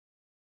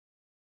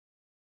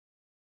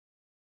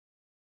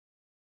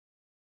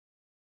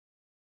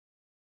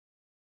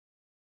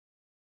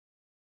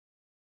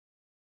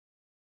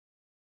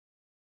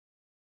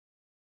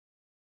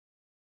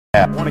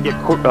have. I want to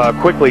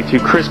get quickly to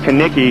Chris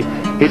Kanicki.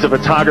 He's a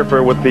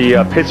photographer with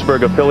the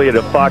Pittsburgh affiliate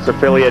of Fox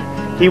affiliate.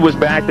 He was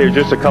back there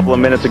just a couple of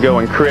minutes ago,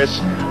 and Chris,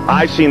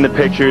 I've seen the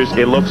pictures.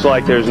 It looks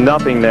like there's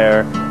nothing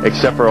there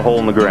except for a hole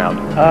in the ground.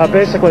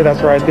 Basically,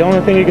 that's right. The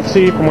only thing you could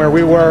see from where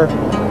we were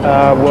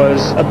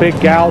was a big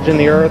gouge in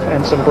the earth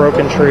and some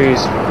broken trees.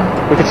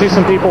 We could see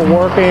some people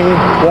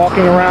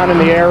walking around in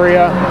the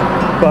area,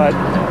 but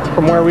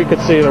from where we could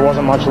see, there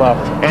wasn't much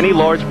left. Any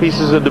large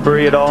pieces of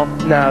debris at all?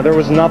 No, there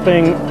was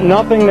nothing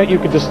that you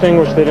could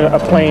distinguish that a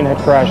plane had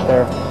crashed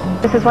there.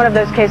 This is one of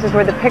those cases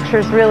where the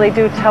pictures really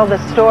do tell the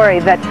story,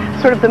 that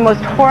sort of the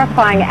most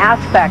horrifying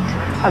aspect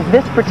of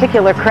this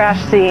particular crash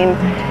scene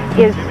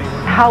is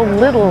how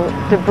little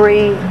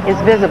debris is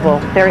visible.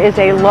 There is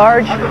a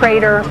large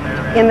crater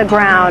in the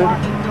ground,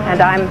 and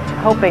I'm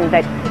hoping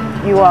that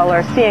you all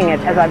are seeing it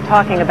as I'm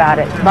talking about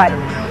it, but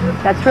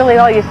that's really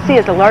all you see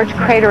is a large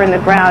crater in the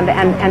ground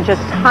and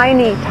just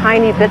tiny,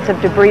 tiny bits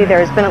of debris.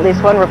 There's been at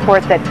least one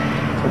report that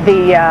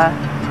the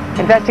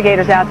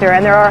investigators out there,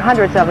 and there are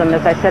hundreds of them,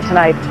 as I said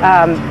tonight,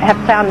 have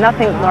found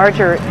nothing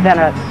larger than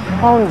a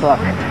phone book.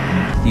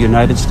 The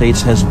United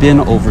States has been,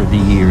 over the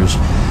years,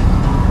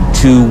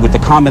 with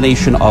the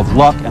combination of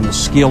luck and the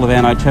skill of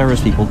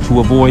anti-terrorist people, to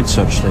avoid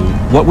such things.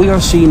 What we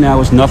are seeing now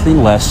is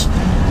nothing less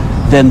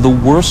than the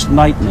worst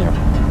nightmare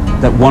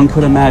that one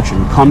could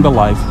imagine come to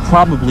life,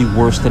 probably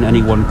worse than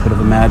anyone could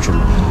have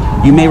imagined.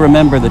 You may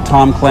remember that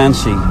Tom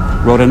Clancy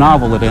wrote a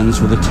novel that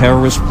ends with a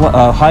terrorist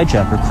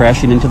hijacker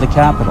crashing into the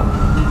Capitol.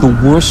 The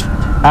worst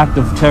act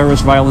of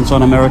terrorist violence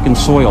on American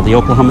soil, the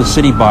Oklahoma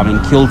City bombing,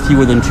 killed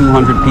fewer than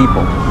 200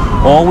 people.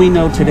 All we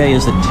know today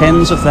is that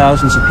tens of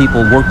thousands of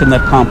people worked in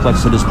that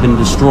complex that has been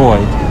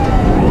destroyed.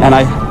 And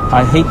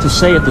I hate to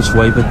say it this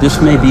way, but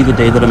this may be the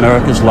day that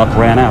America's luck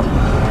ran out.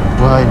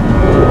 Well,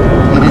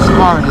 it is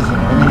hard, isn't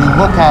it? I mean, you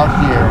look out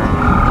here,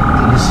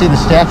 and you see the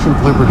Statue of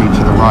Liberty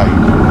to the right,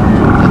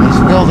 and these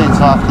buildings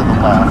off to the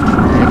left,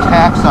 the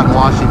attacks on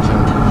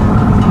Washington.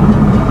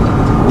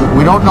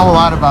 We don't know a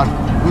lot about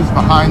who's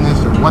behind this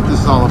or what this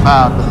is all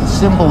about, but the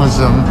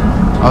symbolism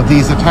of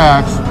these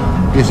attacks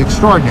is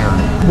extraordinary.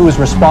 Who is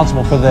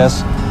responsible for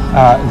this?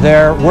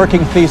 Their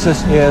working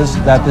thesis is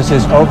that this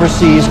is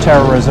overseas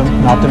terrorism,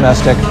 not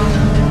domestic.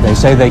 They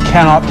say they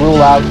cannot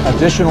rule out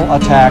additional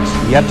attacks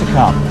yet to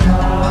come.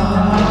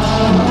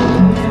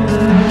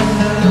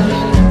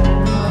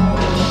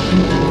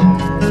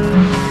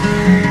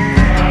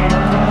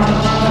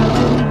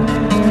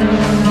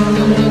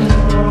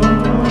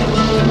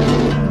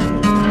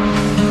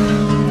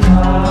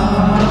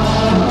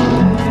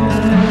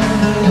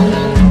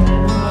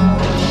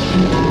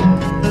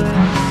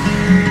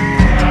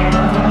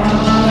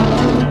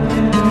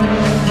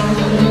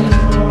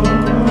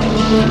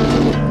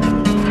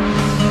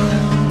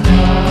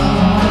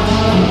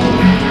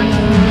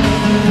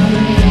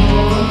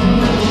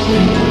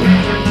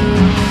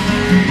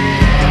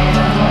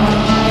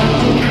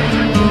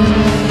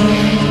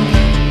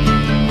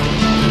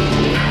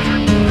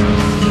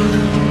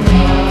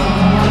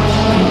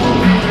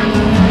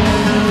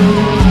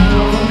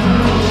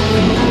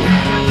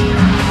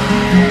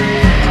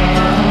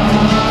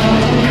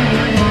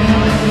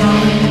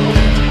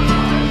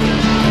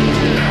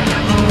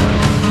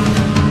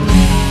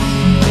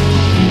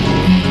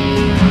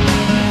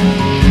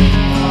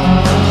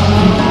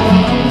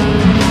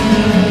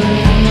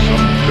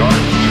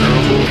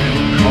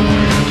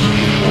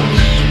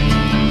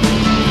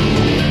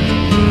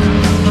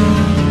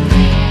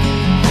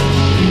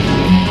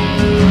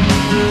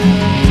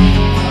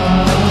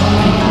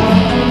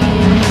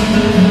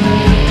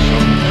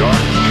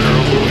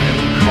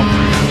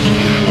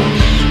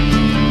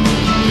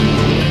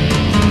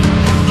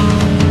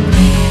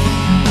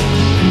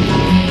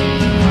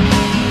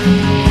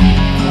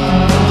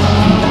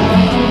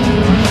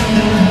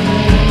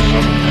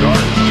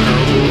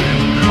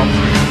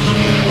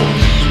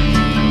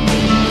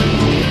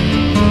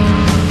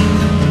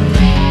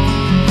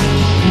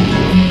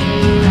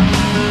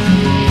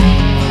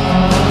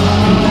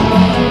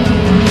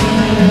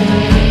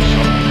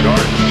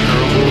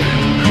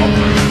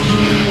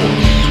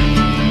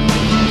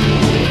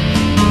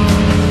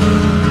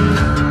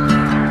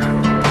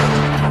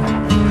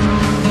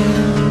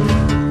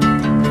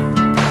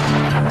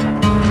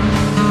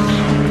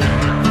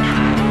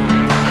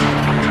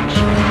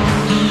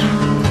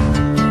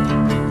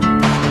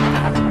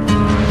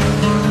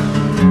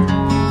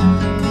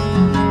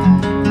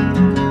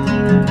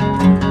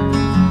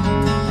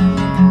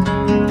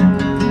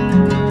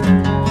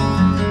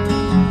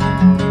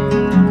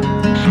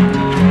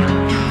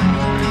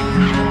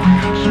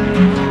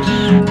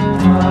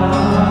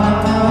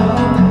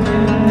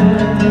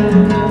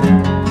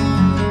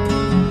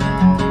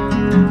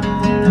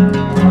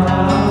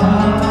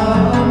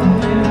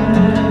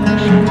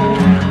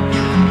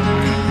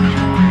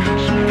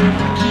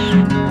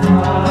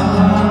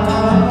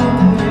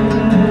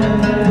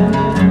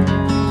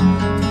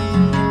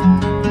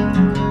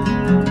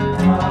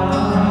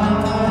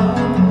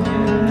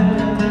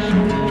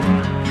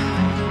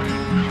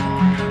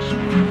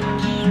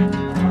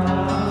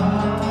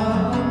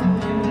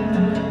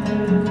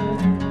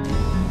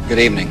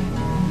 evening.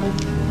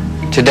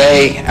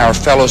 Today, our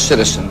fellow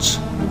citizens,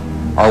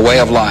 our way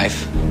of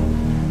life,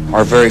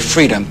 our very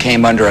freedom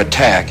came under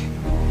attack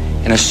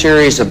in a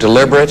series of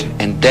deliberate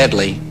and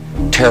deadly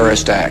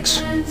terrorist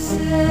acts.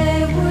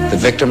 The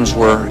victims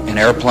were in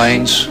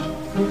airplanes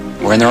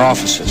or in their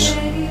offices.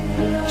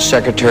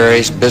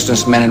 Secretaries,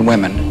 businessmen and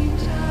women,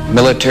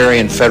 military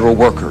and federal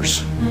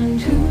workers,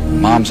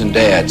 moms and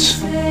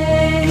dads,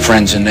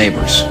 friends and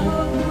neighbors.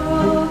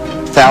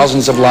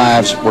 Thousands of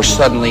lives were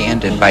suddenly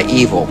ended by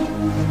evil,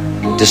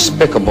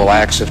 despicable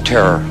acts of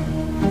terror.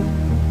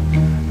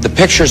 The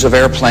pictures of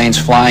airplanes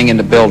flying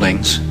into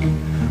buildings,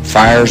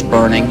 fires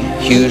burning,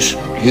 huge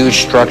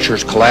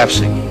structures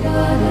collapsing,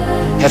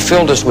 have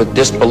filled us with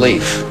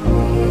disbelief,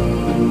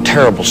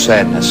 terrible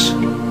sadness,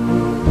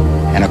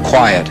 and a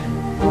quiet,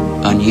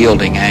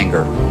 unyielding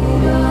anger.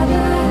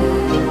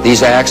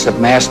 These acts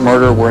of mass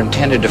murder were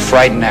intended to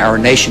frighten our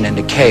nation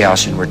into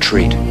chaos and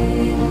retreat.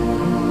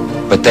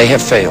 But they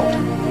have failed.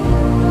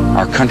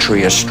 Our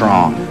country is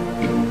strong.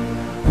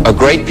 A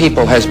great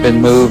people has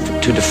been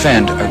moved to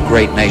defend a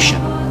great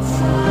nation.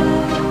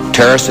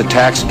 Terrorist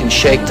attacks can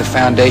shake the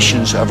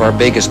foundations of our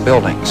biggest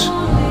buildings,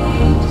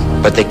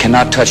 but they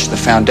cannot touch the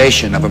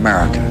foundation of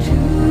America.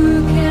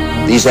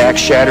 These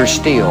acts shatter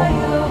steel,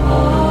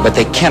 but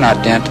they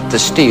cannot dent the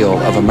steel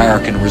of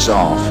American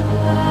resolve.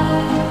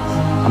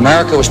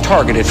 America was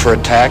targeted for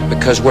attack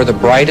because we're the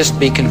brightest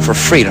beacon for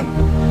freedom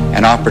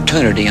and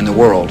opportunity in the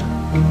world,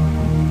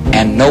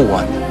 and no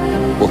one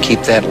will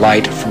keep that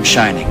light from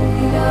shining.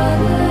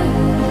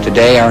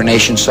 Today, our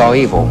nation saw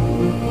evil,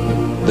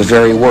 the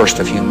very worst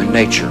of human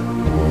nature,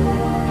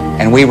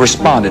 and we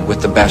responded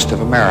with the best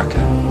of America,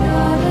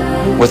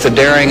 with the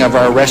daring of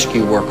our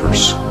rescue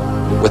workers,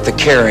 with the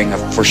caring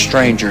for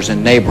strangers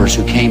and neighbors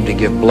who came to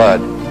give blood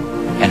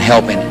and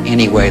help in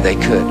any way they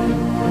could.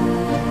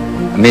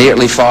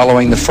 Immediately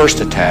following the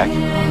first attack,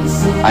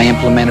 I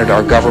implemented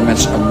our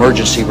government's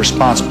emergency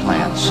response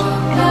plans.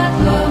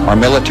 Our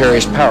military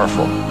is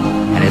powerful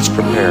and it's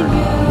prepared.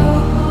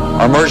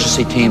 Our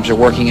emergency teams are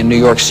working in New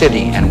York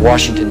City and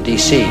Washington,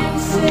 D.C.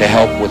 to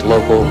help with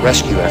local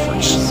rescue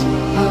efforts.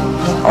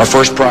 Our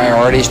first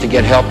priority is to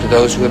get help to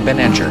those who have been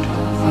injured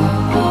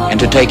and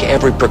to take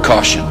every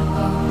precaution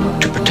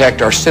to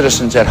protect our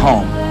citizens at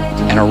home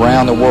and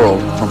around the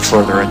world from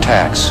further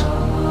attacks.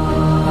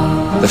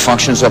 The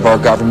functions of our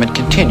government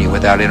continue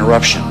without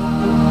interruption.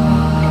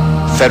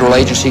 Federal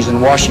agencies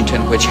in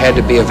Washington, which had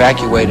to be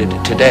evacuated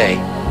today,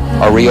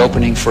 are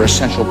reopening for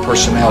essential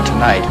personnel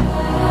tonight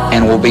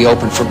and will be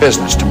open for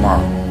business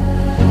tomorrow.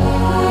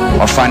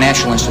 Our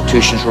financial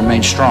institutions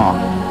remain strong,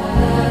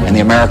 and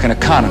the American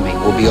economy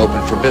will be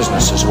open for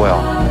business as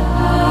well.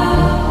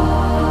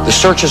 The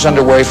search is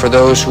underway for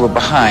those who are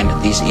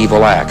behind these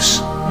evil acts.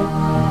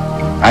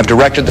 I've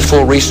directed the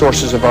full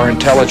resources of our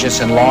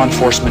intelligence and law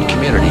enforcement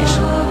communities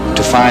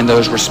to find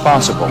those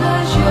responsible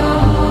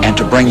and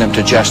to bring them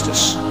to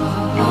justice.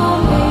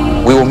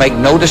 We will make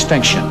no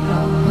distinction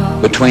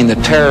between the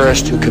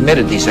terrorists who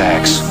committed these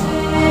acts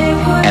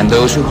and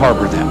those who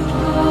harbor them.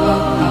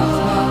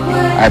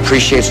 I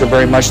appreciate so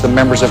very much the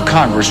members of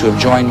Congress who have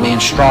joined me in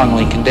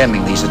strongly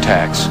condemning these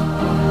attacks.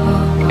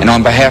 And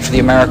on behalf of the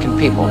American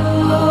people,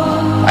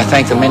 I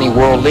thank the many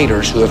world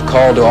leaders who have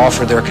called to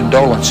offer their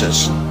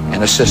condolences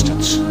and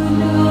assistance.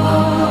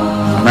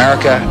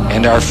 America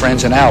and our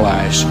friends and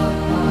allies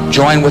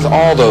join with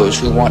all those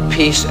who want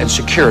peace and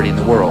security in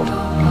the world,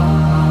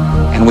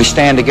 and we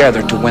stand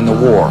together to win the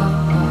war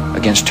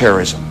against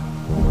terrorism.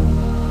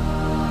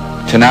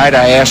 Tonight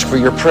I ask for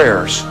your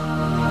prayers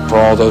for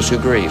all those who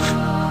grieve,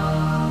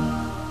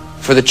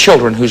 for the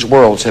children whose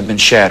worlds have been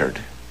shattered,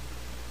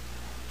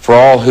 for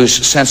all whose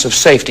sense of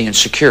safety and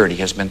security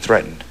has been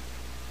threatened.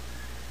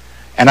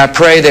 And I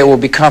pray they will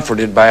be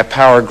comforted by a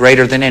power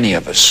greater than any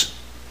of us,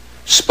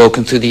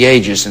 spoken through the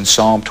ages in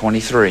Psalm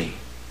 23.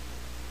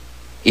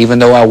 Even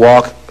though I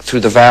walk through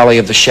the valley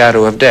of the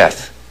shadow of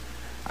death,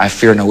 I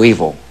fear no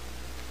evil,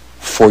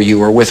 for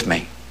you are with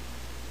me.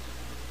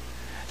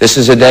 This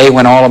is a day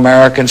when all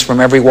Americans from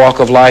every walk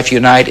of life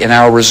unite in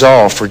our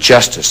resolve for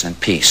justice and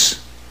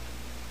peace.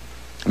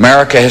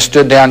 America has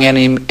stood down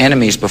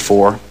enemies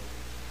before,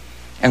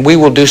 and we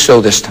will do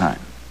so this time.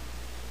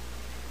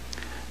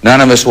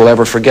 None of us will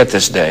ever forget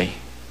this day,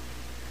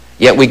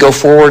 yet we go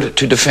forward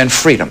to defend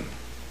freedom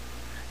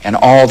and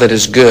all that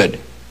is good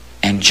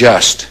and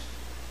just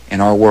in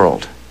our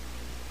world.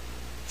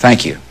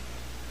 Thank you.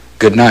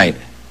 Good night,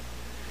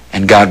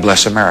 and God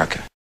bless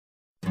America.